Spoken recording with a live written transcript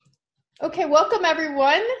Okay, welcome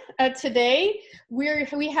everyone. Today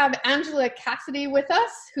we have Angela Cassidy with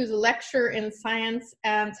us, who's a lecturer in science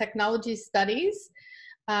and technology studies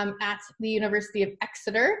at the University of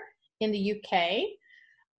Exeter in the UK.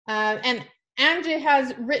 And Angie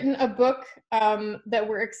has written a book that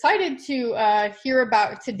we're excited to hear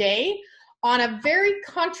about today on a very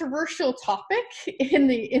controversial topic in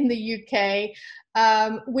the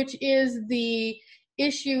UK, which is the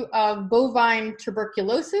issue of bovine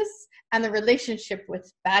tuberculosis and the relationship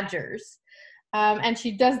with badgers. And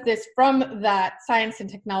she does this from that science and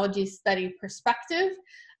technology study perspective,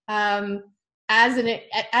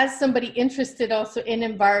 as somebody interested also in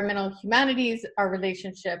environmental humanities, our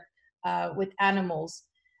relationship with animals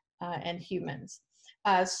and humans.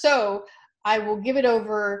 So I will give it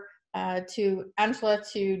over to Angela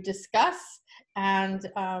to discuss, and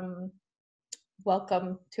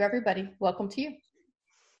welcome to everybody. Welcome to you.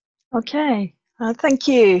 Okay, thank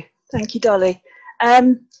you. Thank you, Dolly.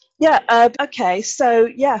 Okay, so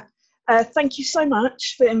thank you so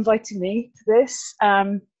much for inviting me to this.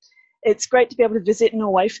 It's great to be able to visit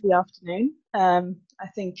Norway for the afternoon. I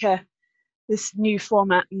think this new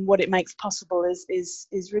format and what it makes possible is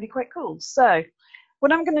really quite cool. So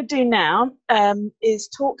what I'm going to do now is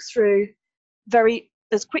talk through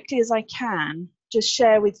as quickly as I can, just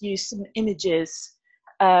share with you some images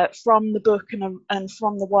from the book and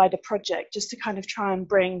from the wider project, just to kind of try and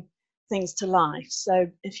bring things to life. So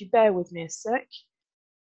if you bear with me a sec,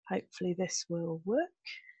 hopefully this will work.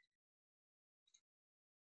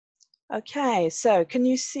 Okay, so can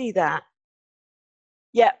you see that?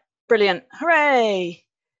 Yeah, brilliant, hooray!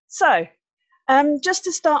 So just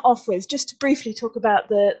to start off with, just to briefly talk about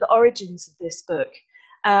the origins of this book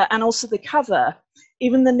and also the cover.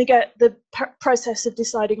 Even the process of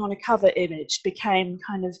deciding on a cover image became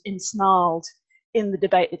kind of ensnarled in the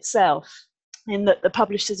debate itself, in that the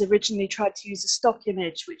publishers originally tried to use a stock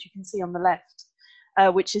image, which you can see on the left,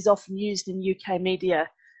 which is often used in UK media,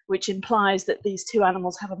 which implies that these two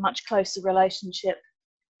animals have a much closer relationship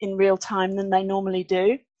in real time than they normally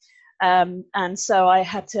do. And so I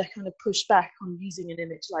had to kind of push back on using an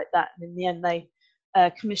image like that. And in the end, they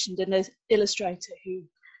commissioned an illustrator who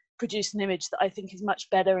produced an image that I think is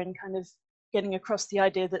much better in kind of getting across the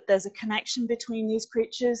idea that there's a connection between these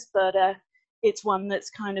creatures, but it's one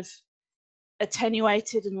that's kind of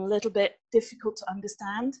attenuated and a little bit difficult to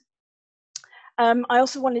understand. I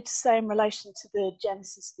also wanted to say, in relation to the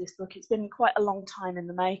genesis of this book, it's been quite a long time in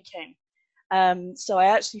the making. So I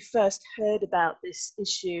actually first heard about this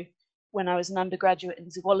issue when I was an undergraduate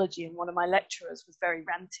in zoology, and one of my lecturers was very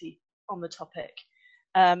ranty on the topic.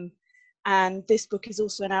 And this book is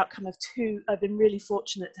also an outcome of I've been really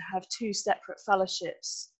fortunate to have two separate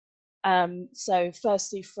fellowships. So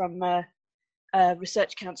firstly from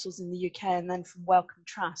research councils in the UK, and then from Wellcome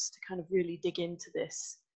Trust, to kind of really dig into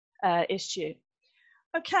this issue.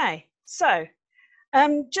 Okay, so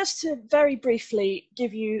just to very briefly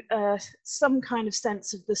give you some kind of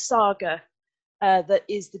sense of the saga that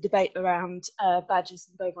is the debate around badgers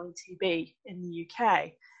and bovine TB in the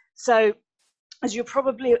UK. So, as you're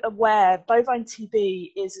probably aware, bovine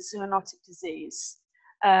TB is a zoonotic disease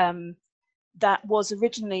that was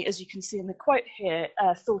originally, as you can see in the quote here,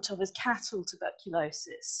 thought of as cattle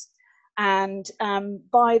tuberculosis. And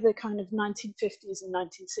by the kind of 1950s and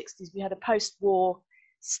 1960s, we had a post-war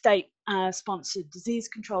state-sponsored disease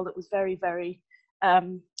control that was very, very,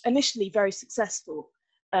 initially very successful.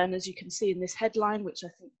 And as you can see in this headline, which I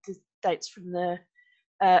think dates from the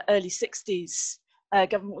early 60s,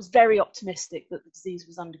 government was very optimistic that the disease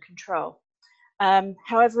was under control.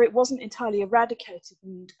 However, it wasn't entirely eradicated,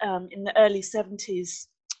 and in the early 70s,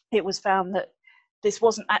 it was found that this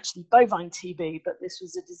wasn't actually bovine TB, but this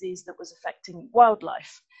was a disease that was affecting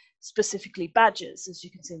wildlife, specifically badgers, as you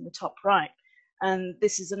can see in the top right. And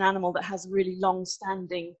this is an animal that has a really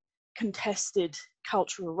long-standing contested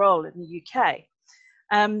cultural role in the UK.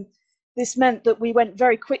 This meant that we went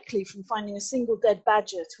very quickly from finding a single dead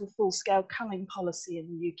badger to a full-scale culling policy in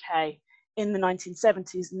the UK in the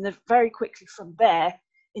 1970s, and very quickly from there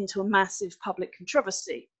into a massive public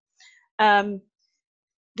controversy.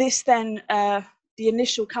 This then, the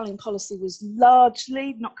initial culling policy was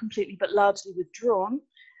largely, not completely, but largely withdrawn.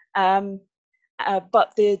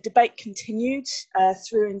 But the debate continued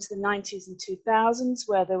through into the 90s and 2000s,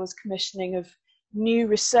 where there was commissioning of new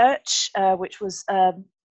research, which was a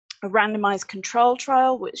randomized control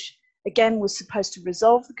trial, which again was supposed to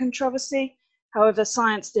resolve the controversy. However,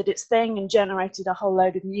 science did its thing and generated a whole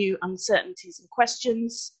load of new uncertainties and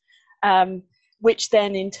questions, which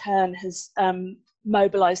then in turn has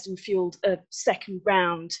mobilized and fueled a second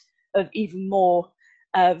round of even more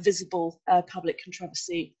visible public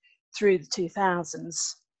controversy through the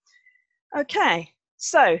 2000s. Okay,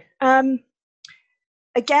 so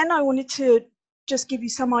again, I wanted to just give you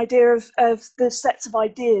some idea of the sets of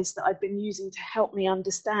ideas that I've been using to help me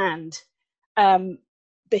understand the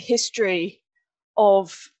history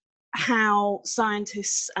of how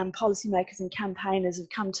scientists and policymakers and campaigners have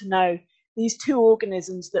come to know these two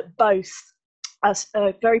organisms that both are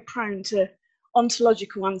very prone to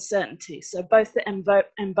ontological uncertainty. So both the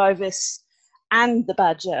embovis and the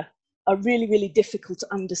badger are really, really difficult to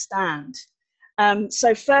understand.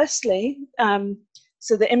 So firstly,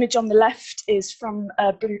 so the image on the left is from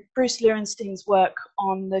Bruce Leuenstein's work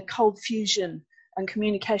on the cold fusion and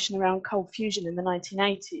communication around cold fusion in the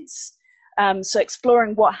 1980s. So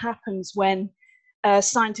exploring what happens when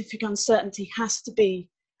scientific uncertainty has to be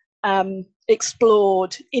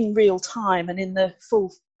explored in real time and in the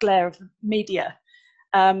full glare of the media.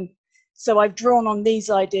 So I've drawn on these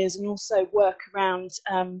ideas and also work around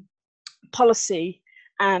policy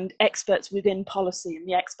and experts within policy and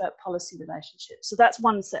the expert-policy relationship. So that's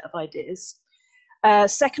one set of ideas.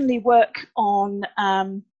 Secondly, work on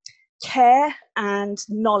care and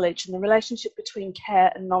knowledge and the relationship between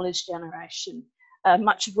care and knowledge generation,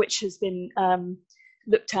 much of which has been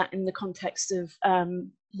looked at in the context of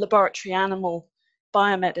laboratory animal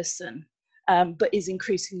biomedicine, but is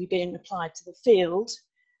increasingly being applied to the field.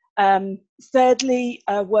 Thirdly,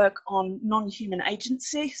 work on non-human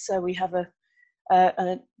agency. So we have a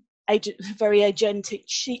very agentic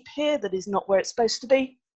sheep here that is not where it's supposed to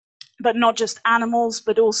be, but not just animals,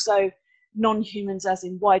 but also non-humans as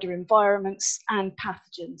in wider environments and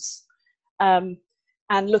pathogens,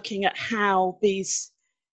 and looking at how these,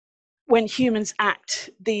 when humans act,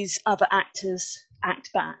 these other actors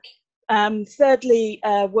act back. Thirdly,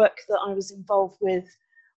 work that I was involved with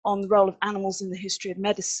on the role of animals in the history of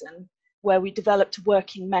medicine, where we developed a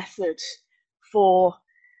working method for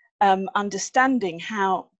understanding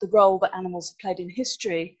how the role that animals have played in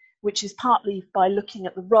history, which is partly by looking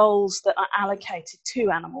at the roles that are allocated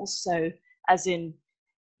to animals, so as in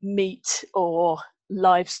meat or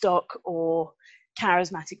livestock or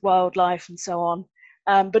charismatic wildlife and so on,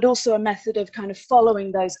 but also a method of kind of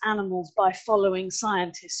following those animals by following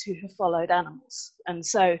scientists who have followed animals. And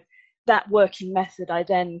so that working method I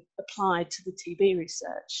then applied to the TB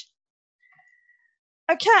research.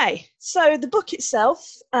 Okay, so the book itself,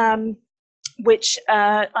 which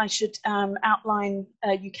I should outline,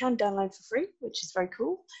 you can download for free, which is very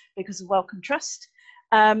cool because of Wellcome Trust.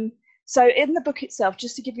 So in the book itself,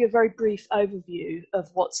 just to give you a very brief overview of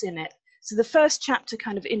what's in it. So the first chapter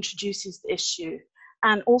kind of introduces the issue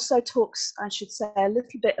and also talks, I should say, a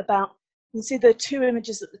little bit about, you can see the two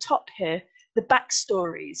images at the top here, the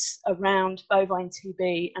backstories around bovine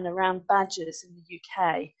TB and around badgers in the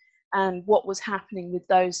UK, and what was happening with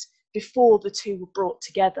those before the two were brought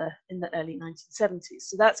together in the early 1970s.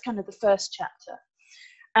 So that's kind of the first chapter.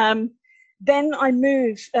 Then I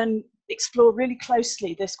move and explore really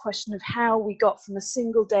closely this question of how we got from a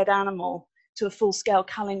single dead animal to a full-scale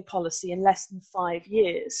culling policy in less than 5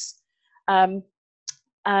 years, and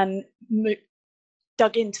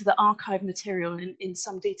dug into the archive material in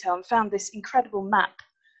some detail and found this incredible map,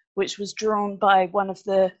 which was drawn by one of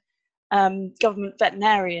the government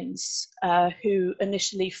veterinarians who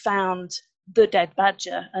initially found the dead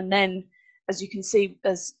badger, and then, as you can see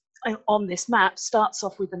as on this map, starts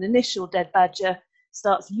off with an initial dead badger,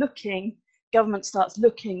 starts looking, government starts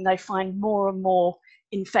looking, they find more and more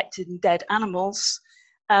infected and dead animals.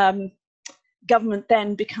 Government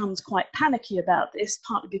then becomes quite panicky about this,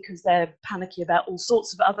 partly because they're panicky about all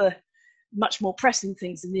sorts of other much more pressing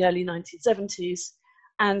things in the early 1970s.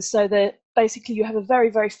 And so basically you have a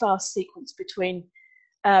very, very fast sequence between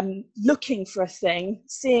looking for a thing,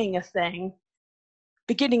 seeing a thing,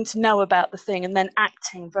 beginning to know about the thing, and then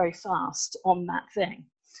acting very fast on that thing.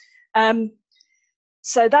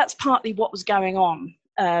 So that's partly what was going on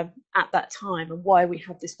at that time and why we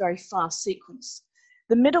have this very fast sequence.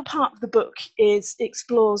 The middle part of the book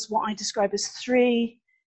explores what I describe as 3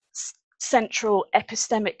 central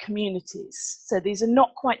epistemic communities. So these are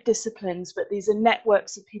not quite disciplines, but these are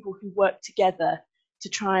networks of people who work together to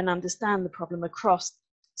try and understand the problem across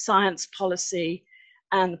science, policy,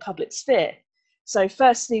 and the public sphere. So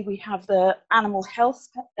firstly, we have the animal health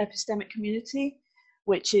epistemic community,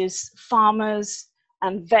 which is farmers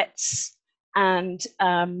and vets and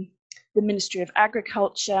the Ministry of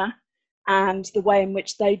Agriculture, and the way in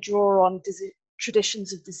which they draw on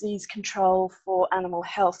traditions of disease control for animal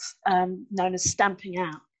health, known as stamping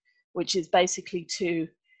out, which is basically to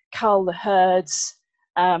cull the herds,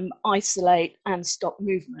 isolate and stop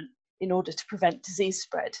movement in order to prevent disease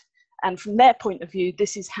spread. And from their point of view,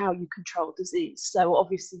 this is how you control disease. So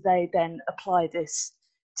obviously they then apply this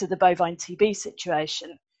to the bovine TB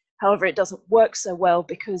situation. However, it doesn't work so well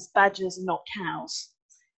because badgers are not cows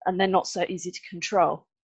and they're not so easy to control.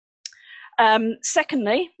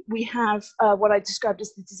 Secondly, we have what I described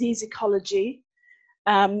as the disease ecology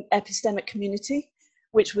epistemic community,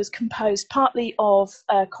 which was composed partly of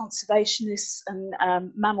conservationists and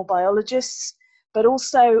mammal biologists, but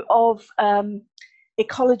also of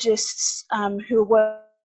ecologists who are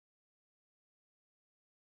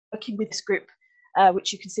working with this group,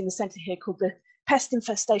 which you can see in the centre here, called the Pest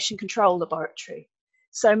Infestation Control Laboratory.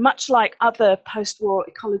 So much like other post-war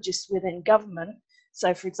ecologists within government,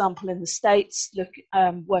 so for example in the States,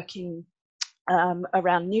 working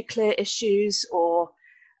around nuclear issues, or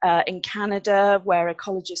in Canada, where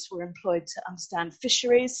ecologists were employed to understand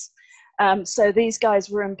fisheries. So these guys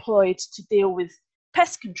were employed to deal with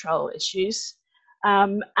pest control issues,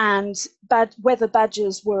 and whether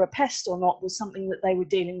badgers were a pest or not was something that they were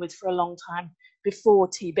dealing with for a long time before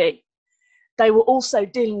TB. They were also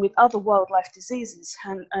dealing with other wildlife diseases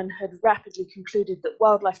and had rapidly concluded that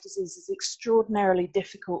wildlife disease is extraordinarily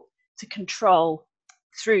difficult to control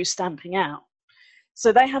through stamping out.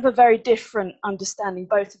 So they have a very different understanding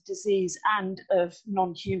both of disease and of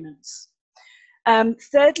non-humans.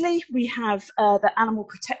 Thirdly, we have the animal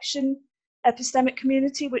protection epistemic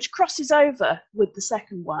community, which crosses over with the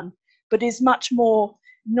second one, but is much more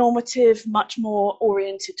normative, much more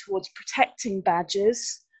oriented towards protecting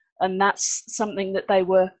badgers. And that's something that they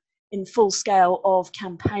were in full scale of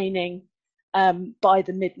campaigning by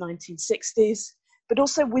the mid-1960s. But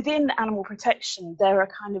also within animal protection, there are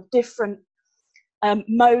kind of different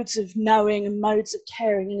modes of knowing and modes of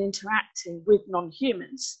caring and interacting with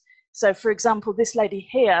non-humans. So for example, this lady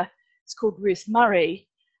here is called Ruth Murray,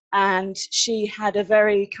 and she had a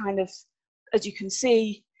very kind of, as you can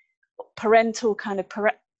see, parental kind of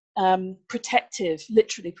protective,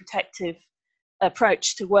 literally protective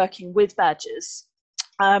approach to working with badgers.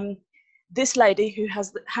 This lady, who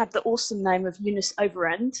had the awesome name of Eunice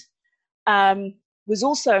Overend, was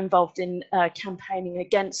also involved in campaigning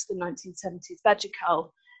against the 1970s badger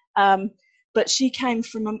cull, but she came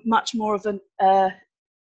from a much more of a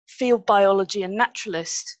field biology and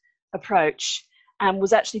naturalist approach, and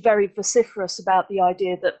was actually very vociferous about the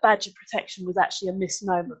idea that badger protection was actually a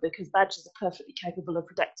misnomer, because badgers are perfectly capable of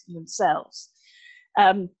protecting themselves.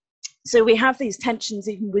 So we have these tensions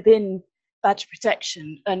even within badger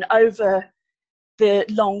protection, and over the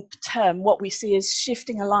long term, what we see is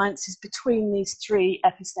shifting alliances between these three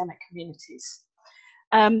epistemic communities.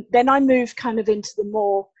 Then I move kind of into the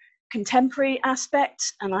more contemporary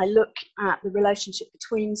aspect, and I look at the relationship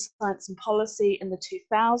between science and policy in the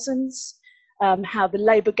 2000s, how the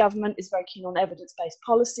Labour government is very keen on evidence-based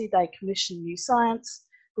policy. They commission new science,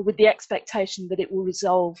 but with the expectation that it will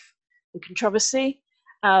resolve the controversy.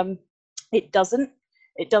 It doesn't.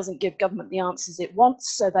 It doesn't give government the answers it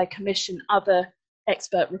wants, so they commission other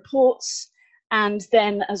expert reports. And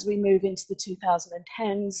then as we move into the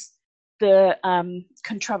 2010s, the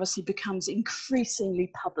controversy becomes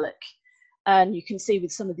increasingly public. And you can see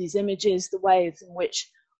with some of these images the ways in which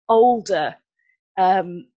older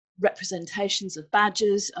representations of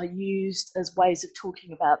badgers are used as ways of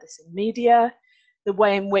talking about this in media, the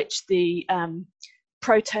way in which the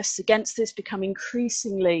protests against this become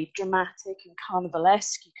increasingly dramatic and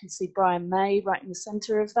carnivalesque. You can see Brian May right in the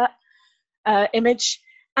center of that image,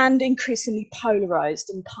 and increasingly polarized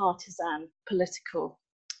and partisan political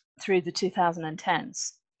through the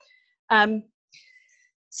 2010s.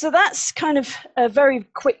 So that's kind of a very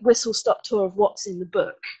quick whistle-stop tour of what's in the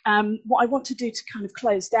book. What I want to do to kind of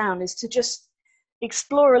close down is to just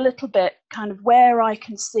explore a little bit kind of where I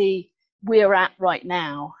can see we're at right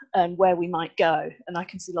now and where we might go. And I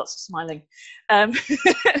can see lots of smiling.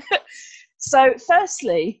 So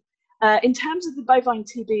firstly, in terms of the bovine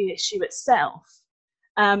TB issue itself,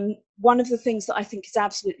 one of the things that I think is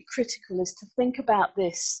absolutely critical is to think about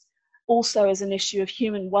this also as an issue of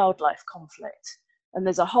human-wildlife conflict. And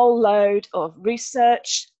there's a whole load of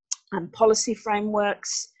research and policy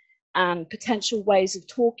frameworks and potential ways of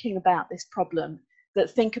talking about this problem that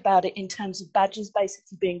think about it in terms of badgers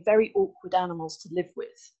basically being very awkward animals to live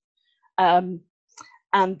with.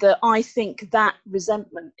 And that I think that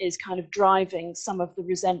resentment is kind of driving some of the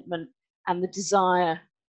resentment and the desire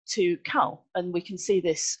to cull. And we can see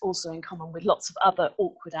this also in common with lots of other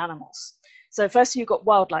awkward animals. So firstly, you've got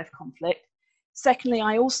wildlife conflict. Secondly,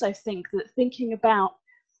 I also think that thinking about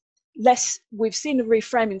we've seen a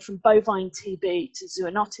reframing from bovine TB to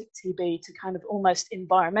zoonotic TB to kind of almost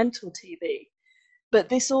environmental TB. But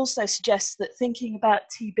this also suggests that thinking about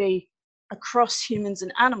TB across humans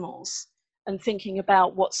and animals, and thinking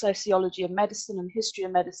about what sociology of medicine and history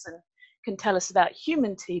of medicine can tell us about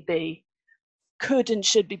human TB, could and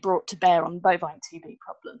should be brought to bear on the bovine TB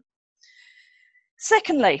problem.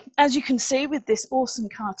 Secondly, as you can see with this awesome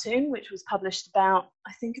cartoon, which was published about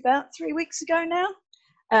 3 weeks ago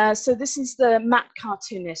now. So this is the Matt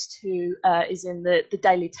cartoonist who is in the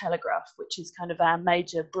Daily Telegraph, which is kind of our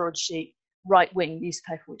major broadsheet right-wing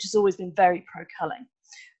newspaper, which has always been very pro-culling.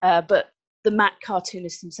 But the Matt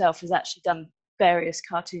cartoonist himself has actually done various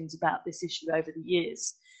cartoons about this issue over the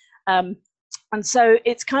years. And so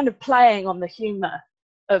it's kind of playing on the humour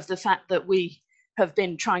of the fact that we have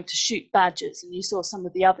been trying to shoot badgers, and you saw some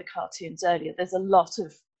of the other cartoons earlier. There's a lot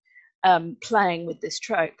of playing with this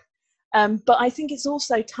trope. But I think it's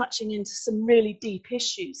also touching into some really deep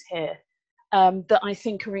issues here that I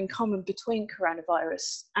think are in common between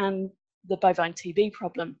coronavirus and the bovine TB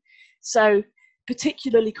problem. So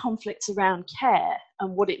particularly conflicts around care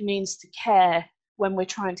and what it means to care when we're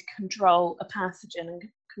trying to control a pathogen and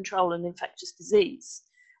control an infectious disease,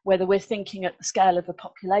 whether we're thinking at the scale of a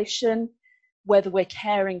population, whether we're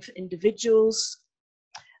caring for individuals,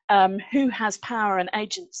 who has power and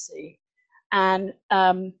agency. And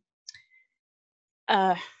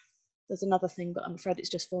there's another thing, but I'm afraid it's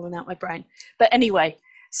just fallen out my brain. But anyway,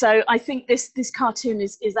 so I think this cartoon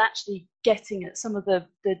is actually getting at some of the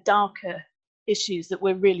darker issues that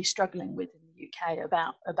we're really struggling with in the UK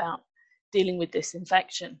about dealing with this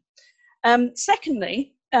infection.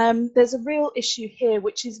 Secondly, there's a real issue here,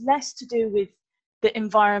 which is less to do with the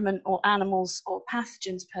environment or animals or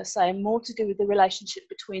pathogens per se, and more to do with the relationship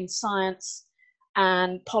between science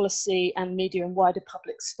and policy and media and wider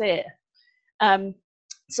public sphere.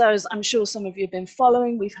 So as I'm sure some of you have been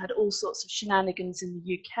following, we've had all sorts of shenanigans in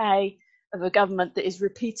the UK of a government that is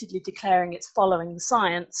repeatedly declaring it's following the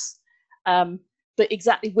science, but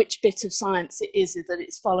exactly which bit of science it is that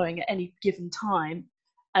it's following at any given time,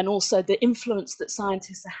 and also the influence that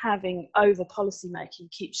scientists are having over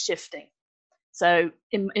policymaking keeps shifting. So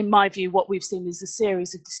in my view, what we've seen is a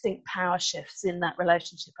series of distinct power shifts in that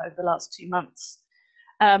relationship over the last 2 months.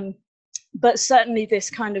 But certainly this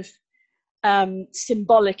kind of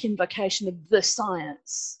symbolic invocation of the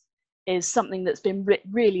science is something that's been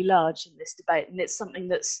really large in this debate, and it's something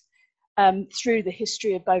that's through the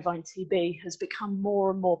history of bovine TB has become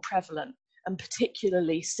more and more prevalent, and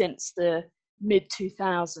particularly since the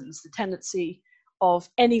mid-2000s, the tendency of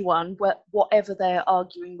anyone, whatever they're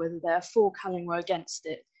arguing, whether they're for culling or against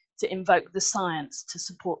it, to invoke the science to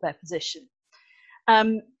support their position.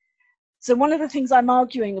 So one of the things I'm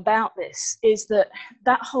arguing about this is that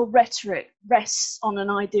whole rhetoric rests on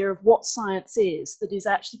an idea of what science is that is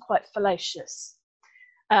actually quite fallacious.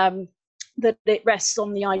 That it rests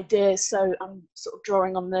on the idea, so I'm sort of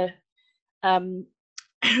drawing on the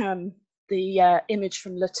image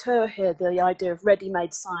from Latour here, the idea of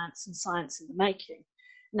ready-made science and science in the making.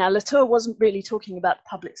 Now, Latour wasn't really talking about the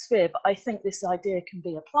public sphere, but I think this idea can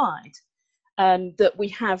be applied, that we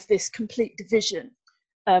have this complete division.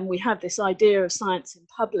 We have this idea of science in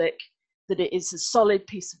public, that it is a solid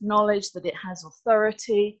piece of knowledge, that it has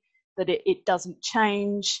authority, that it doesn't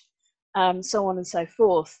change, so on and so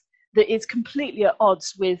forth, that is completely at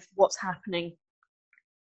odds with what's happening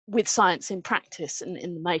with science in practice and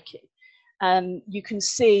in the making. You can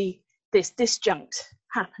see this disjunct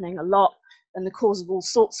happening a lot, and the cause of all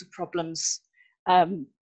sorts of problems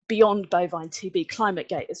beyond bovine TB.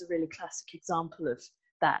 ClimateGate is a really classic example of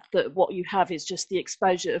that what you have is just the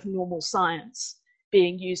exposure of normal science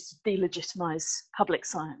being used to delegitimize public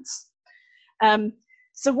science.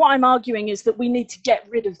 So what I'm arguing is that we need to get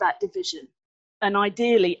rid of that division, and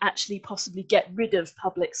ideally actually possibly get rid of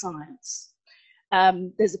public science.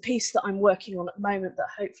 There's a piece that I'm working on at the moment that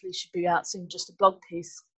hopefully should be out soon, just a blog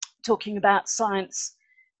piece, talking about science,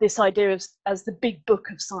 this idea of as the big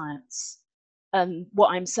book of science. And what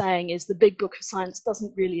I'm saying is the big book of science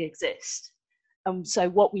doesn't really exist. And so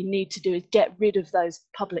what we need to do is get rid of those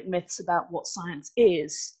public myths about what science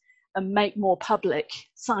is and make more public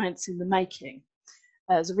science in the making.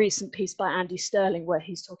 There's a recent piece by Andy Sterling where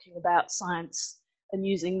he's talking about science and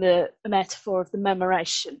using the metaphor of the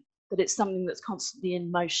memoration, that it's something that's constantly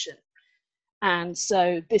in motion. And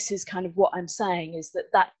so this is kind of what I'm saying, is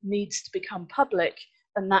that needs to become public,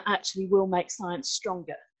 and that actually will make science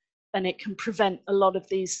stronger. And it can prevent a lot of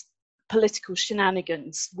these political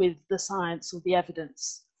shenanigans with the science or the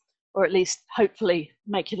evidence, or at least hopefully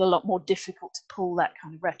make it a lot more difficult to pull that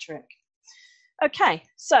kind of rhetoric. Okay,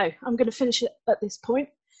 so I'm going to finish it at this point.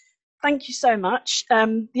 Thank you so much.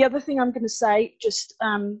 The other thing I'm going to say, just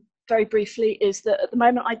very briefly, is that at the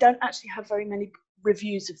moment I don't actually have very many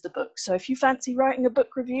reviews of the book. So if you fancy writing a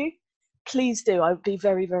book review, please do. I would be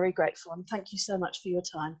very, very grateful. And thank you so much for your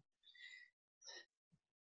time.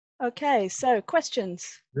 Okay, so questions.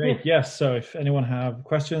 Great. Yes. So if anyone have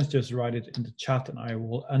questions, just write it in the chat and I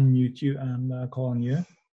will unmute you and call on you.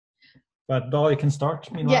 But Dahl, you can start.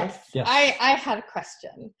 Yes. I had a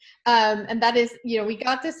question. And that is, we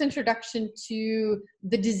got this introduction to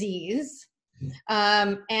the disease.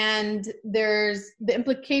 And there's the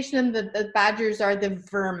implication that the badgers are the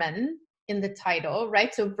vermin in the title,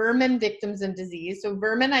 right? So vermin, victims, and disease. So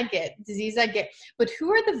vermin I get, disease I get. But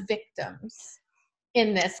who are the victims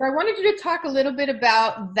in this? So I wanted you to talk a little bit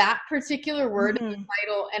about that particular word in the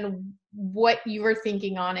title and what you were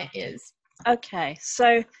thinking on it is. Okay,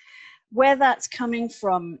 so where that's coming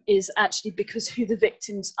from is actually because who the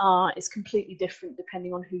victims are is completely different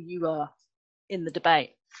depending on who you are in the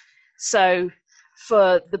debate. So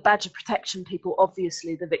for the badger protection people,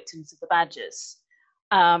 obviously the victims are the badgers.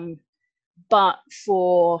 But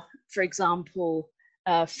for example,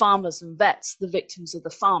 farmers and vets, the victims are the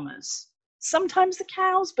farmers. Sometimes the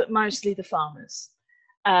cows, but mostly the farmers.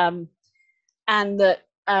 And that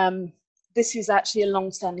this is actually a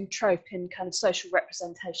long-standing trope in kind of social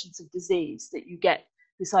representations of disease, that you get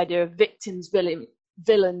this idea of victims,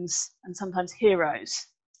 villains, and sometimes heroes,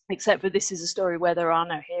 except for this is a story where there are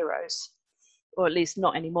no heroes, or at least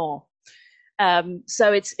not anymore.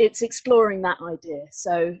 So it's exploring that idea.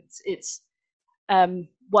 So it's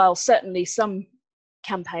while certainly some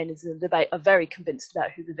campaigners in the debate are very convinced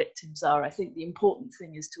about who the victims are, I think the important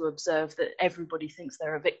thing is to observe that everybody thinks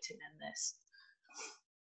they're a victim in this.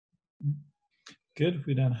 Good.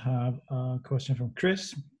 We then have a question from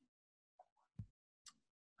Chris.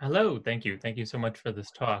 Hello. Thank you. Thank you so much for this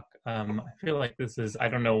talk. I feel like this is, I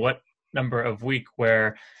don't know what number of week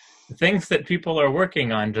where the things that people are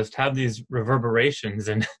working on just have these reverberations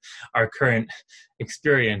in our current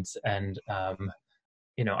experience. And,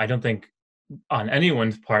 I don't think on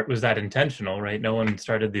anyone's part was that intentional, right? No one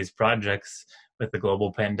started these projects with the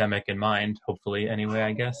global pandemic in mind, hopefully anyway,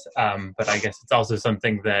 I guess. But I guess it's also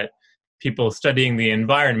something that people studying the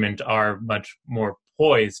environment are much more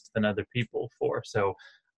poised than other people for. So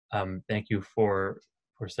thank you for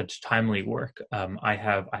such timely work. I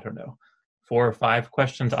have, 4 or 5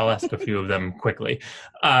 questions. I'll ask a few of them quickly.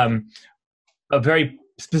 A very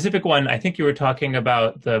specific one, I think you were talking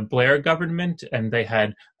about the Blair government, and they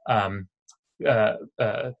had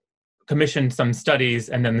commissioned some studies,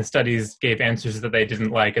 and then the studies gave answers that they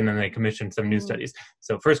didn't like, and then they commissioned some new studies.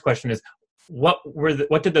 So first question is, what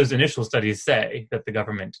did those initial studies say that the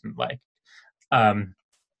government didn't like?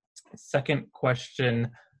 Second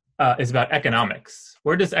question is about economics.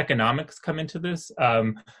 Where does economics come into this?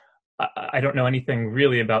 I don't know anything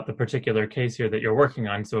really about the particular case here that you're working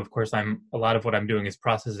on. So of course, a lot of what I'm doing is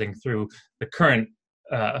processing through the current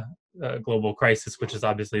global crisis, which is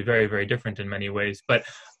obviously very, very different in many ways. But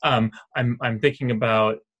I'm thinking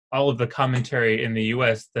about all of the commentary in the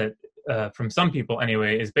U.S. that, from some people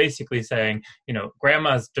anyway, is basically saying,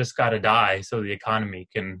 grandma's just got to die so the economy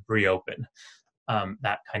can reopen.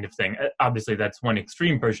 That kind of thing. Obviously, that's one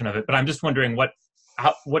extreme version of it. But I'm just wondering what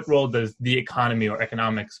role does the economy or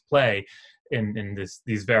economics play in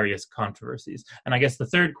these various controversies? And I guess the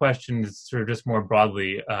third question is sort of just more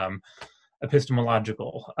broadly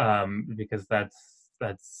epistemological, because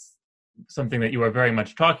that's something that you are very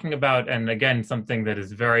much talking about, and again, something that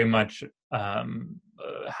is very much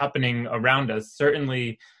happening around us.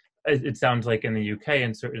 Certainly, it sounds like in the UK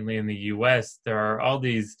and certainly in the US, there are all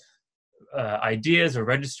these ideas or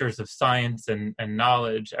registers of science and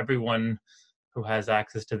knowledge. Everyone who has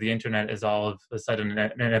access to the internet is all of a sudden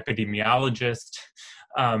an epidemiologist.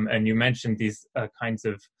 And you mentioned these kinds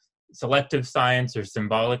of selective science or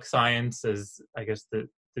symbolic science, as I guess the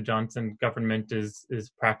Johnson government is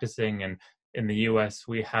practicing. And in the US,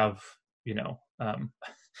 we have,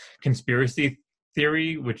 conspiracy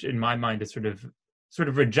theory, which in my mind is sort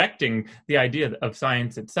of rejecting the idea of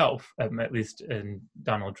science itself, at least in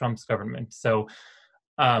Donald Trump's government. So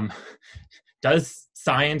does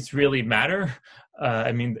science really matter?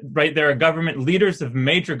 Right, there are leaders of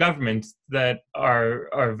major governments that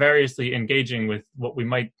are variously engaging with what we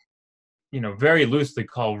might, very loosely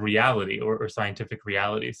call reality or scientific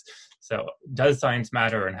realities. So does science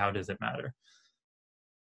matter, and how does it matter?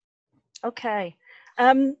 Okay.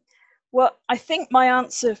 Well, I think my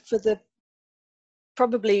answer for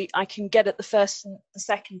probably I can get at the first and the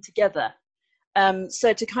second together.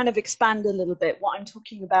 So to kind of expand a little bit, what I'm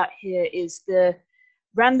talking about here is the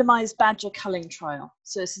randomized badger culling trial.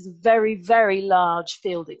 So this is a very, very large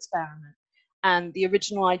field experiment. And the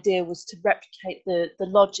original idea was to replicate the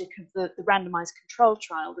logic of the randomized control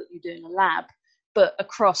trial that you do in a lab, but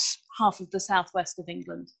across half of the southwest of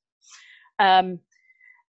England.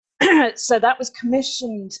 So that was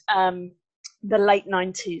commissioned the late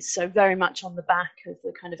 90s, so very much on the back of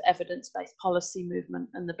the kind of evidence-based policy movement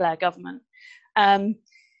and the Blair government.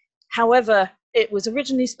 However, it was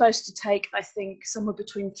originally supposed to take, I think, somewhere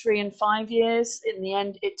between 3 and 5 years. In the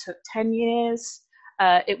end, it took 10 years.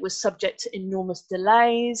 It was subject to enormous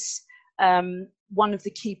delays. One of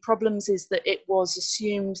the key problems is that it was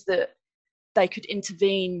assumed that they could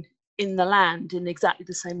intervene in the land in exactly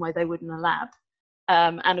the same way they would in a lab.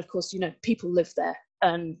 And of course, people lived there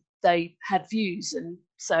and they had views. And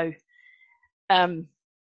so,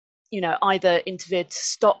 either intervened to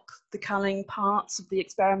stop the culling parts of the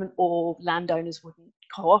experiment, or landowners wouldn't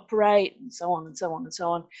cooperate, and so on and so on and so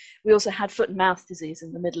on. We also had foot and mouth disease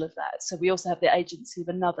in the middle of that. So we also have the agency of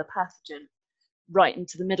another pathogen right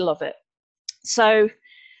into the middle of it. So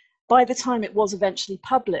by the time it was eventually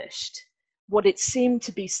published, what it seemed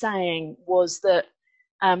to be saying was that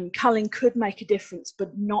culling could make a difference,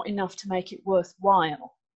 but not enough to make it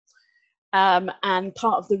worthwhile. And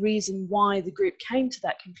part of the reason why the group came to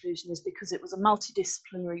that conclusion is because it was a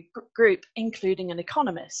multidisciplinary group, including an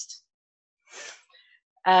economist.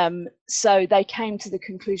 So they came to the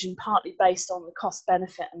conclusion partly based on the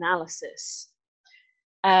cost-benefit analysis.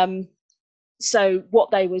 So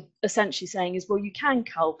what they were essentially saying is, well, you can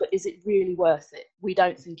cull, but is it really worth it? We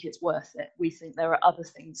don't think it's worth it. We think there are other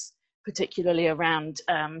things, particularly around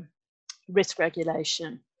risk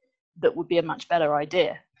regulation, that would be a much better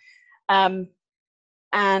idea.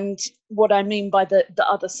 And what I mean by the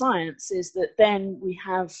other science is that then we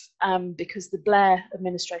have, because the Blair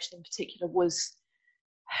administration in particular was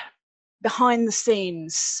behind the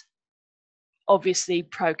scenes, obviously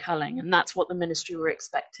pro-culling, and that's what the ministry were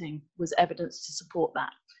expecting, was evidence to support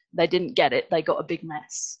that. They didn't get it, they got a big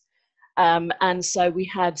mess. And so we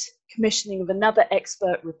had commissioning of another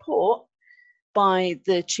expert report by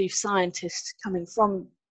the chief scientist coming from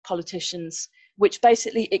politicians, which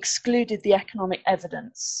basically excluded the economic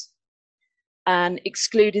evidence and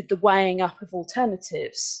excluded the weighing up of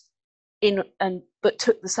alternatives, but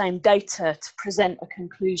took the same data to present a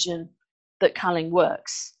conclusion that culling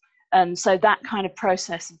works. And so that kind of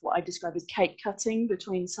process of what I describe as cake cutting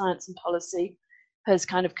between science and policy has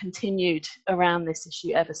kind of continued around this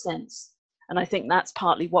issue ever since. And I think that's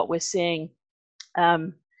partly what we're seeing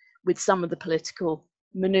with some of the political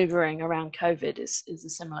maneuvering around COVID is a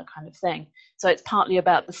similar kind of thing. So it's partly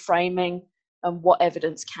about the framing and what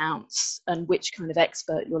evidence counts and which kind of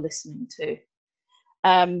expert you're listening to.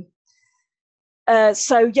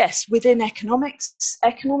 So yes, within economics,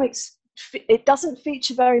 it doesn't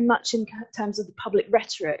feature very much in terms of the public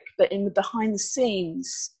rhetoric, but in the behind the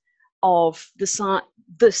scenes of the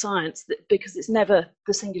science, because it's never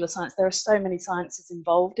the singular science. There are so many sciences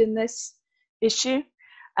involved in this issue.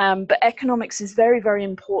 But economics is very, very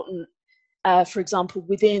important, for example,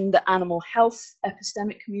 within the animal health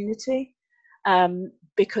epistemic community,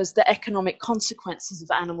 because the economic consequences of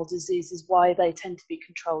animal disease is why they tend to be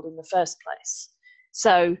controlled in the first place.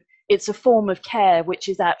 So it's a form of care which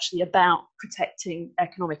is actually about protecting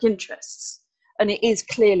economic interests. And it is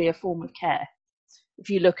clearly a form of care, if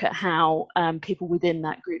you look at how people within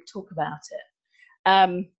that group talk about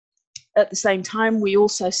it. At the same time, we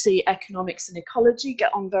also see economics and ecology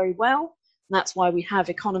get on very well. And that's why we have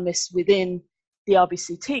economists within the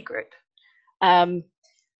RBCT group.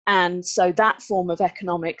 And so that form of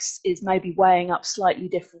economics is maybe weighing up slightly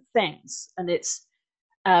different things. And it's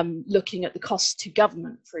looking at the costs to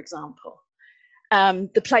government, for example.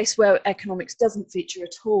 The place where economics doesn't feature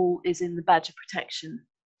at all is in the badger protection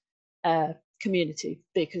community,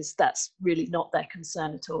 because that's really not their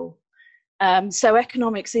concern at all. So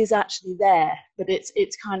economics is actually there, but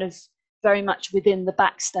it's kind of very much within the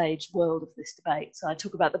backstage world of this debate. So I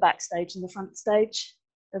talk about the backstage and the front stage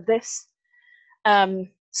of this.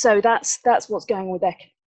 So that's what's going on with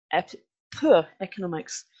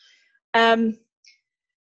economics.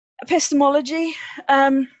 Epistemology,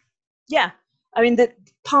 yeah. I mean, the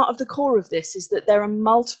part of the core of this is that there are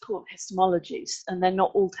multiple epistemologies, and they're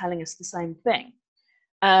not all telling us the same thing.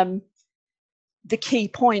 The key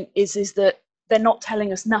point is that they're not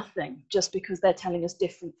telling us nothing just because they're telling us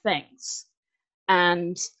different things.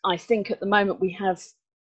 And I think at the moment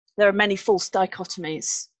there are many false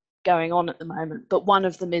dichotomies going on at the moment, but one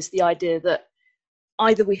of them is the idea that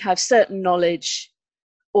either we have certain knowledge,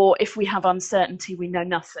 or if we have uncertainty, we know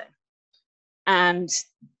nothing. And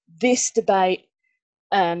this debate,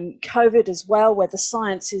 COVID as well, where the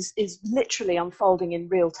science is literally unfolding in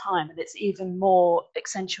real time, and it's even more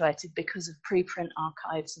accentuated because of preprint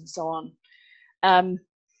archives and so on.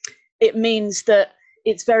 It means that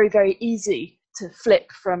it's very, very easy to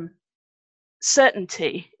flip from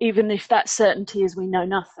certainty, even if that certainty is we know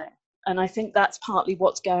nothing. And I think that's partly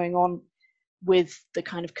what's going on with the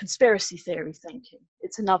kind of conspiracy theory thinking.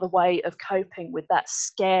 It's another way of coping with that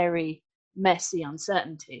scary, messy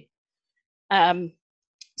uncertainty.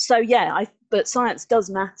 So yeah, but science does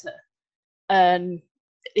matter, and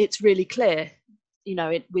it's really clear, you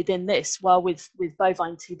know, within this. While with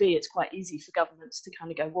bovine TB, it's quite easy for governments to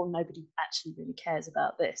kind of go, well, nobody actually really cares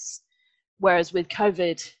about this. Whereas with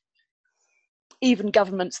COVID, even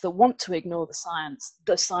governments that want to ignore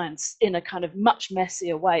the science in a kind of much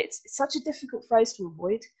messier way, it's such a difficult phrase to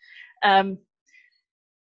avoid,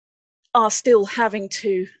 are still having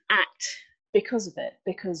to act because of it,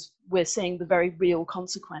 because we're seeing the very real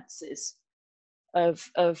consequences of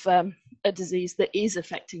a disease that is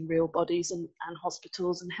affecting real bodies and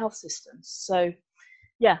hospitals and health systems. So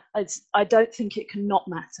yeah, I don't think it can not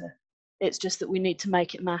matter. It's just that we need to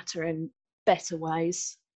make it matter in better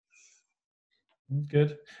ways.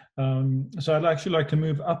 Good. So I'd actually like to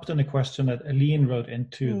move up then a question that Eileen wrote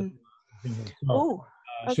into.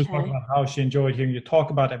 She was talking about how she enjoyed hearing you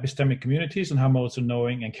talk about epistemic communities and how modes of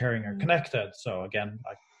knowing and caring are connected. So again,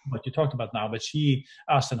 like what you talked about now, but she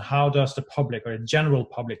asked, then how does the public or the general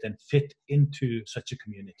public then fit into such a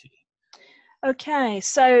community? Okay,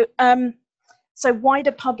 so so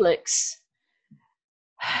wider publics,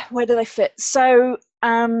 where do they fit? So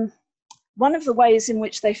one of the ways in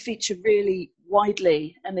which they feature really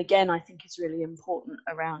widely, and again I think is really important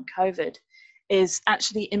around COVID, is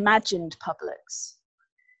actually imagined publics.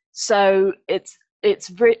 So it's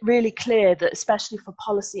really clear that, especially for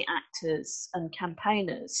policy actors and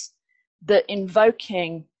campaigners, that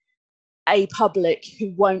invoking a public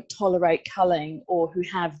who won't tolerate culling or who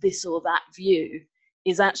have this or that view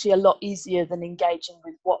is actually a lot easier than engaging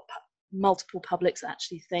with what multiple publics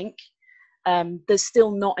actually think. There's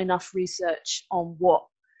still not enough research on what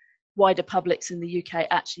wider publics in the UK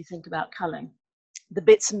actually think about culling. The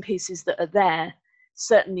bits and pieces that are there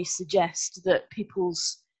certainly suggest that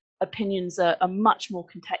people's opinions are much more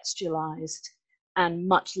contextualized and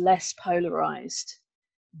much less polarized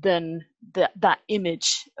than that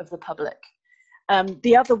image of the public.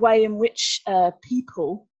 The other way in which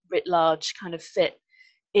people writ large kind of fit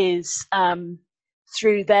is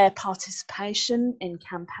through their participation in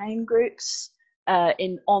campaign groups,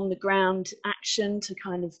 in on-the-ground action to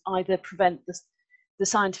kind of either prevent the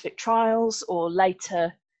scientific trials or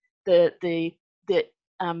later the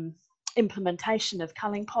implementation of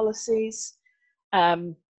culling policies.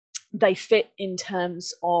 They fit in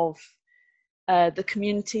terms of the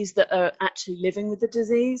communities that are actually living with the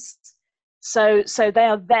disease. So they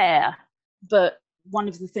are there, but one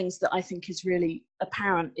of the things that I think is really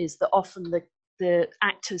apparent is that often the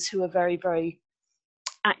actors who are very, very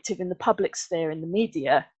active in the public sphere, in the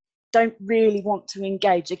media, don't really want to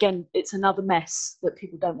engage. Again, it's another mess that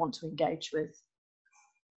people don't want to engage with.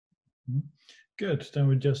 Good. Then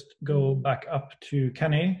we just go back up to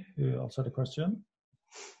Kenny, who also had a question.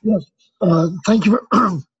 Yes. Thank you.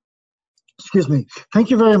 Excuse me. Thank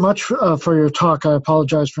you very much for your talk. I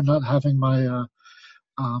apologize for not having my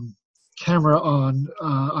camera on.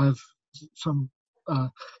 I've some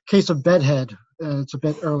case of bedhead. It's a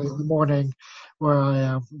bit early in the morning where I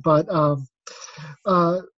am, but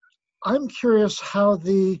I'm curious how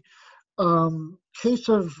the case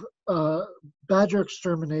of badger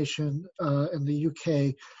extermination in the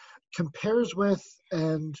UK compares with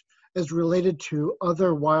and is related to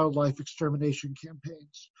other wildlife extermination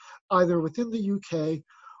campaigns, either within the UK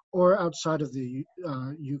or outside of the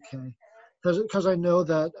UK. Because I know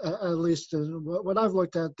that, at least in what I've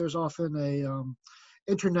looked at, there's often a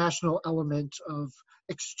international element of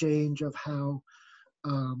exchange of how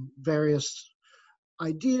various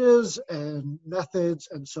ideas and methods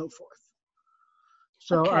and so forth.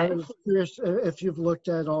 So I was curious if you've looked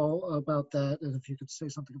at all about that and if you could say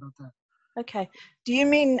something about that. Okay. Do you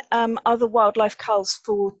mean other wildlife culls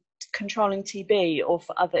for controlling TB or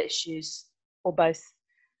for other issues, or both?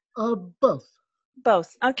 Both.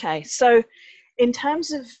 Both. Okay. So in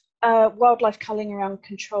terms of wildlife culling around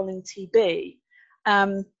controlling TB,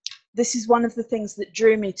 this is one of the things that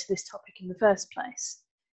drew me to this topic in the first place,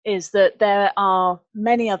 is that there are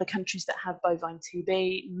many other countries that have bovine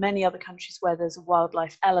TB, many other countries where there's a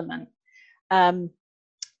wildlife element.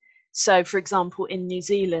 So, for example, in New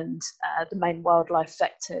Zealand, the main wildlife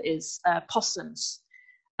vector is possums.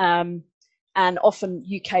 And often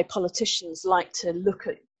UK politicians like to look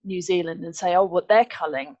at New Zealand and say, oh, well, they're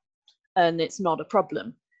culling, and it's not a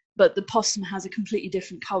problem. But the possum has a completely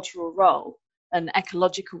different cultural role, an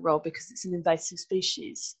ecological role, because it's an invasive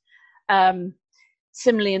species.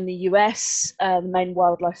 Similarly, in the US, the main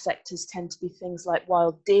wildlife sectors tend to be things like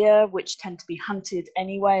wild deer, which tend to be hunted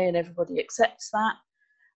anyway, and everybody accepts that.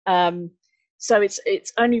 So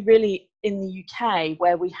it's only really in the UK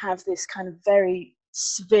where we have this kind of very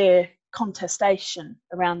severe contestation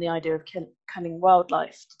around the idea of killing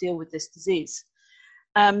wildlife to deal with this disease.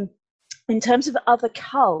 In terms of other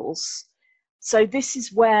culls, so this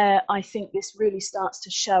is where I think this really starts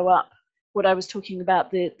to show up, what I was talking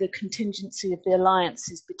about, the contingency of the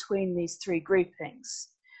alliances between these three groupings,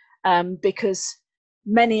 because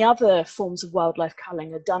many other forms of wildlife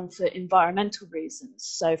culling are done for environmental reasons,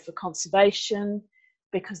 so for conservation,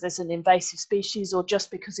 because there's an invasive species, or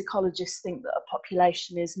just because ecologists think that a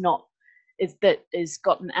population is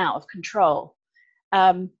gotten out of control.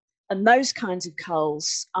 And those kinds of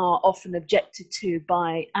culls are often objected to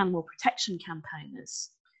by animal protection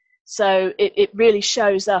campaigners. So it really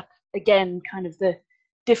shows up, again, kind of the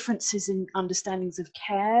differences in understandings of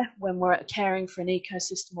care when we're caring for an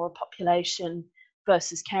ecosystem or a population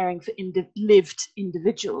versus caring for lived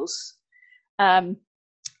individuals. And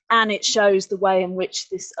it shows the way in which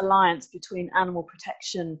this alliance between animal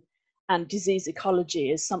protection and disease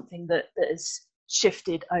ecology is something that has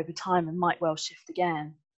shifted over time and might well shift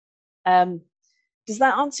again. Does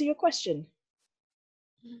that answer your question?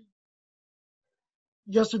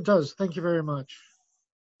 Yes, it does. Thank you very much.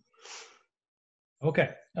 Okay,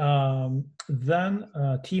 then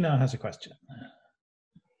Tina has a question.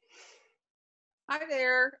 Hi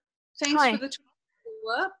there. Thanks Hi. for the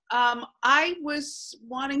talk. I was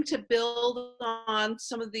wanting to build on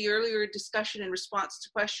some of the earlier discussion in response to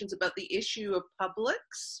questions about the issue of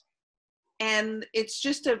publics. And it's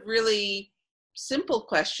just a really simple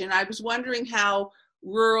question. I was wondering how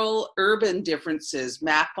rural-urban differences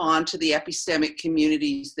map onto the epistemic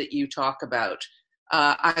communities that you talk about.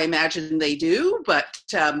 I imagine they do, but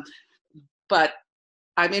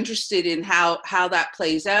I'm interested in how that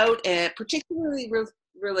plays out, and particularly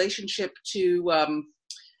relationship to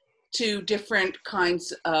different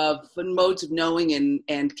kinds of modes of knowing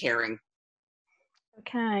and caring.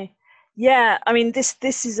 Okay. Yeah, I mean,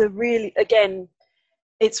 this is a really, again,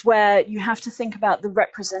 it's where you have to think about the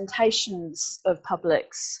representations of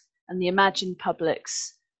publics and the imagined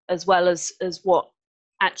publics, as well as what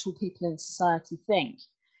actual people in society think.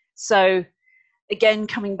 So again,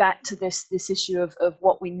 coming back to this issue of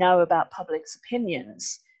what we know about public's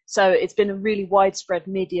opinions. So it's been a really widespread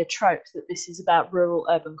media trope that this is about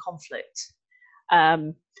rural-urban conflict.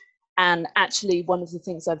 And actually, one of the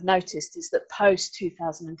things I've noticed is that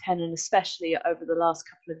post-2010, and especially over the last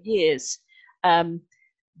couple of years,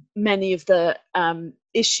 many of the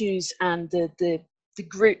issues and the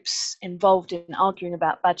groups involved in arguing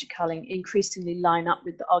about badger culling increasingly line up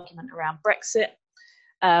with the argument around Brexit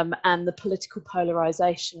and the political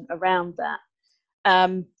polarization around that.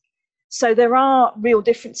 So there are real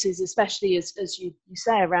differences, especially as you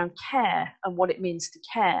say, around care and what it means to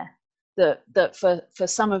care. That for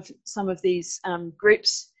some of these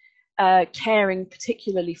groups, caring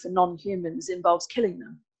particularly for non-humans involves killing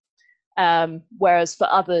them. Whereas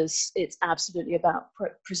for others, it's absolutely about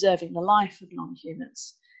preserving the life of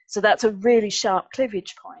non-humans. So that's a really sharp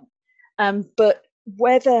cleavage point. But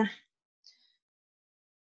whether,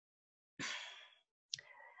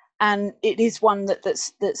 and it is one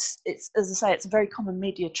that's it's, as I say, it's a very common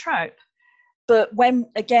media trope. But when,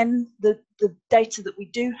 again, the data that we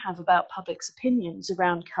do have about public's opinions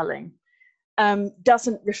around culling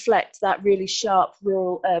doesn't reflect that really sharp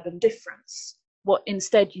rural-urban difference. What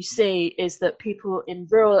instead you see is that people in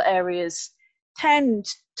rural areas tend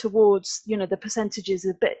towards, the percentages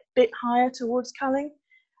a bit higher towards culling,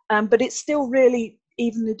 but it's still really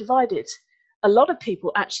evenly divided. A lot of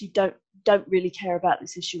people actually don't really care about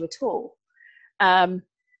this issue at all.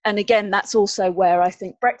 And again, that's also where I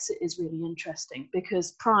think Brexit is really interesting,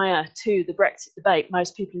 because prior to the Brexit debate,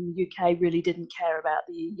 most people in the UK really didn't care about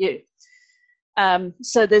the EU.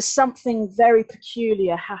 So there's something very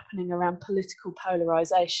peculiar happening around political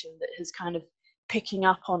polarization that is kind of picking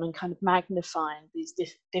up on and kind of magnifying these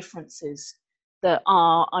differences that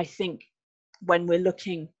are, I think, when we're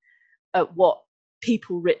looking at what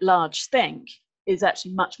people writ large think, is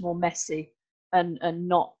actually much more messy and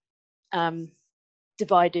not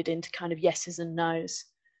divided into kind of yeses and nos.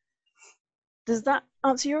 Does that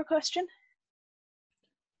answer your question?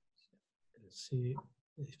 Let's see.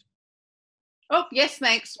 Oh, yes,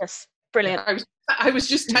 thanks. Yes, brilliant. I was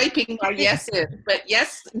just typing my yes in, but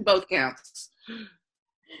yes in both counts.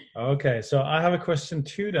 Okay, so I have a question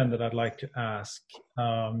too then that I'd like to ask.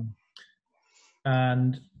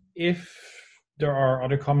 And if there are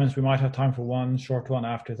other comments, we might have time for one short one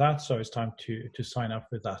after that, so it's time to sign up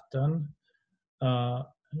with that then. I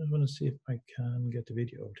just want to see if I can get the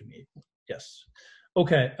video over to me. Yes.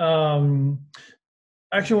 Okay.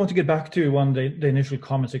 I actually want to get back to one of the initial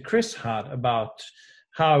comments that Chris had about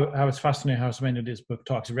how it's fascinating how so many of these book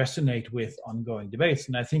talks resonate with ongoing debates.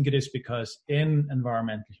 And I think it is because in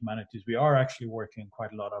environmental humanities, we are actually working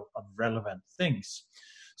quite a lot of relevant things.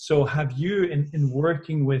 So have you, in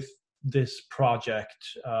working with this project,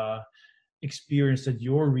 experienced that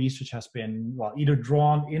your research has been, well, either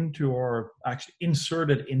drawn into or actually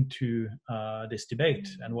inserted into this debate?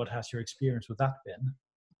 And what has your experience with that been?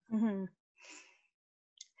 Mm-hmm.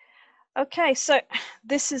 Okay, so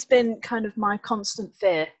this has been kind of my constant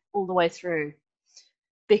fear all the way through,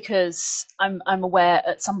 because I'm aware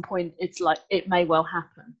at some point it's like it may well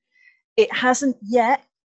happen. It hasn't yet,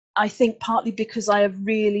 I think partly because I have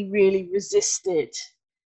really, really resisted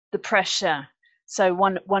the pressure. So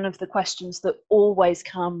one of the questions that always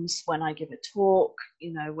comes when I give a talk,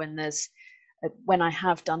 you know, when I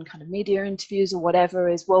have done kind of media interviews or whatever,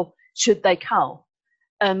 is, well, should they cull?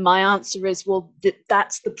 And my answer is, well,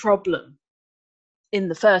 that's the problem in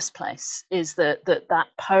the first place, is that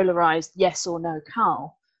polarized yes or no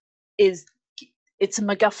cull it's a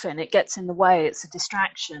MacGuffin. It gets in the way. It's a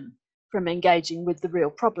distraction from engaging with the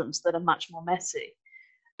real problems that are much more messy.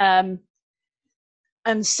 And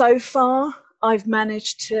so far, I've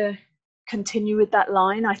managed to continue with that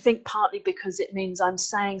line. I think partly because it means I'm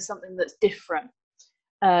saying something that's different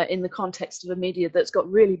in the context of a media that's got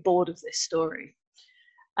really bored of this story.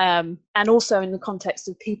 And also in the context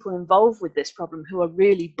of people involved with this problem who are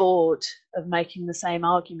really bored of making the same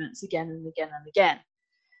arguments again and again and again.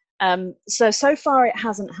 So far it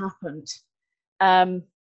hasn't happened,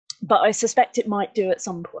 but I suspect it might do at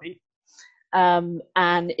some point.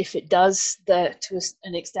 And if it does, to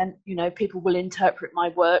an extent, you know, people will interpret my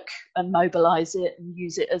work and mobilize it and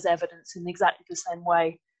use it as evidence in exactly the same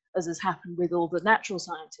way as has happened with all the natural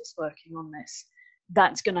scientists working on this.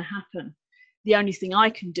 That's going to happen. The only thing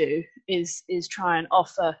I can do is try and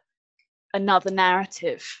offer another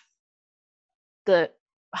narrative that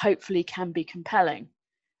hopefully can be compelling,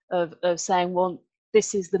 of saying, well,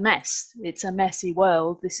 this is the mess. It's a messy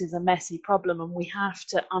world. This is a messy problem, and we have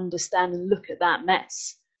to understand and look at that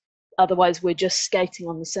mess. Otherwise, we're just skating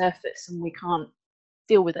on the surface and we can't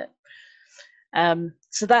deal with it.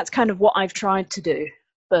 So that's kind of what I've tried to do.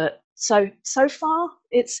 But so far,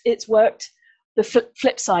 it's worked. The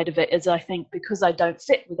flip side of it is, I think, because I don't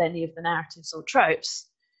fit with any of the narratives or tropes,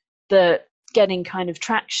 that getting kind of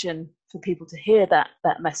traction for people to hear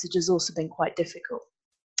that message has also been quite difficult.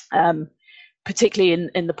 Particularly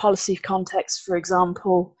in the policy context, for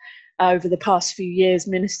example, over the past few years,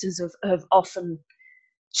 ministers have often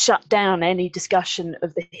shut down any discussion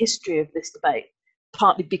of the history of this debate,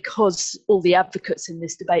 partly because all the advocates in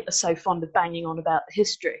this debate are so fond of banging on about the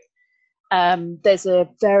history. There's a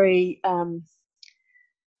very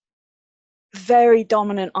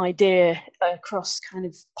dominant idea across kind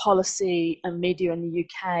of policy and media in the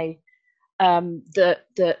UK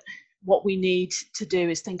that what we need to do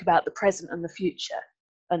is think about the present and the future,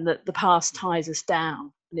 and that the past ties us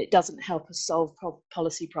down and it doesn't help us solve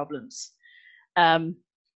policy problems. And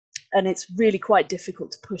it's really quite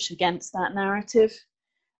difficult to push against that narrative,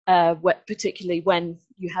 particularly when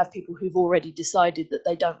you have people who've already decided that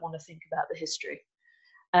they don't want to think about the history.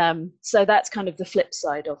 So that's kind of the flip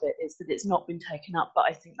side of it, is that it's not been taken up, but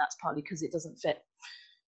I think that's partly because it doesn't fit.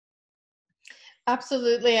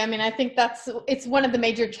 Absolutely. I mean, I think it's one of the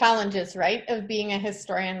major challenges, right, of being a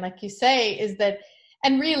historian, like you say, is that,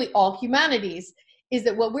 and really all humanities, is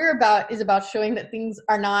that what we're about is about showing that things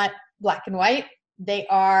are not black and white. They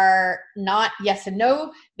are not yes and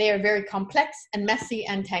no. They are very complex and messy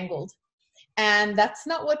and tangled. And that's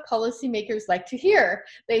not what policymakers like to hear.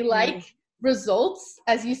 They like results,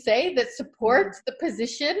 as you say, that support the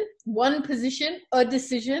position, one position, a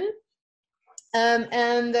decision.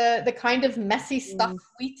 And the kind of messy stuff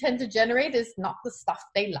we tend to generate is not the stuff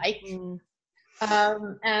they like.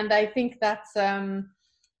 And I think that's an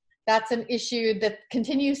issue that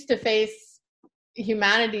continues to face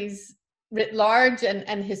humanities writ large,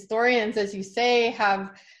 and historians, as you say,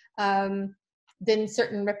 have been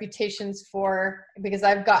certain reputations for, because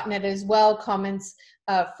I've gotten it as well, comments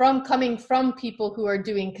coming from people who are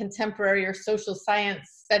doing contemporary or social science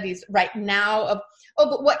studies right now of, oh,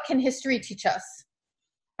 but what can history teach us?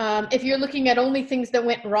 If you're looking at only things that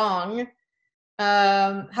went wrong,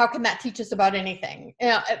 how can that teach us about anything?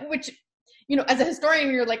 Which, you know, as a historian,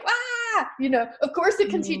 you're like, you know, of course it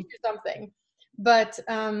can teach you something. But,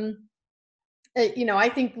 you know, I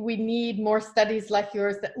think we need more studies like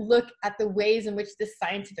yours that look at the ways in which this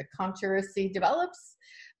scientific controversy develops.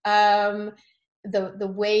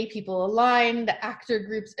 the way people align, the actor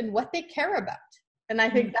groups, and what they care about. And I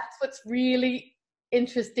think that's what's really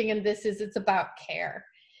interesting in this, is it's about care,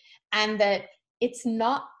 and that it's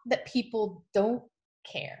not that people don't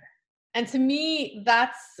care. And to me,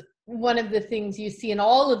 that's one of the things you see in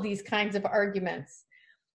all of these kinds of arguments,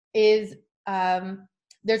 is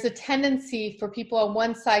there's a tendency for people on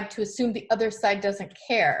one side to assume the other side doesn't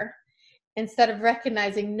care, instead of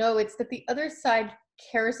recognizing, no, it's that the other side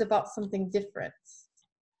cares about something different.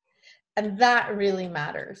 And that really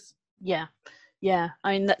matters. Yeah.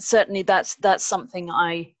 I mean, that's something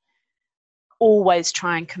I always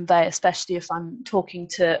try and convey, especially if I'm talking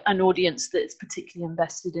to an audience that's particularly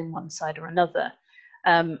invested in one side or another.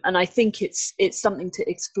 And I think it's something to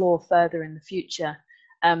explore further in the future.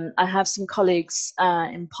 I have some colleagues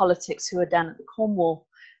in politics who are down at the Cornwall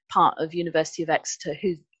part of University of Exeter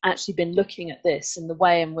who've actually been looking at this and the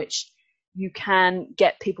way in which you can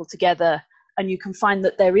get people together and you can find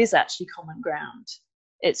that there is actually common ground.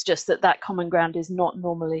 It's just that common ground is not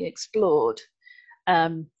normally explored.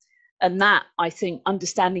 And that, I think,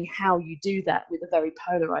 understanding how you do that with a very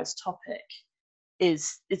polarized topic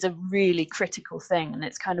is a really critical thing, and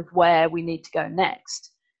it's kind of where we need to go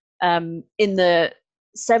next. In the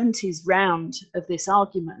 70s round of this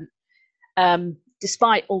argument,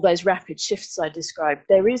 despite all those rapid shifts I described,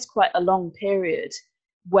 there is quite a long period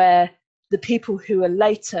where the people who are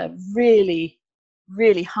later really,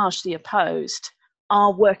 really harshly opposed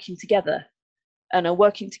are working together, and are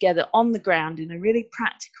working together on the ground in a really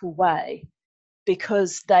practical way,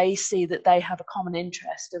 because they see that they have a common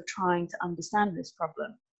interest of trying to understand this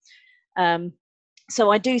problem.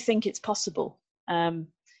 So I do think it's possible.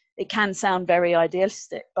 It can sound very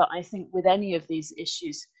idealistic, but I think with any of these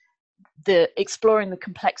issues, exploring the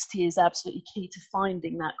complexity is absolutely key to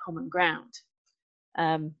finding that common ground.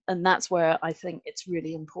 And that's where I think it's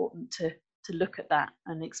really important to look at that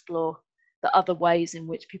and explore the other ways in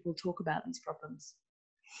which people talk about these problems.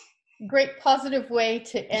 Great positive way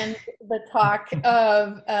to end the talk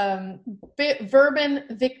of vermin,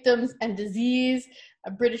 victims, and disease,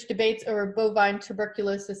 British debates over bovine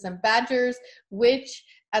tuberculosis and badgers, which,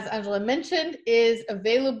 as Angela mentioned, is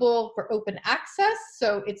available for open access.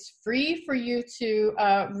 So it's free for you to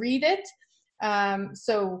read it.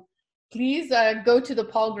 So please go to the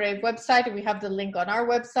Palgrave website, and we have the link on our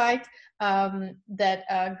website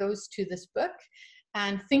that goes to this book,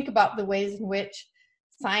 and think about the ways in which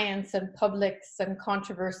science and publics and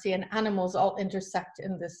controversy and animals all intersect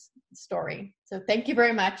in this story. So thank you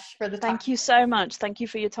very much for the talk. Thank you so much. Thank you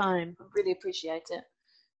for your time. I really appreciate it.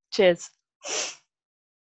 Cheers.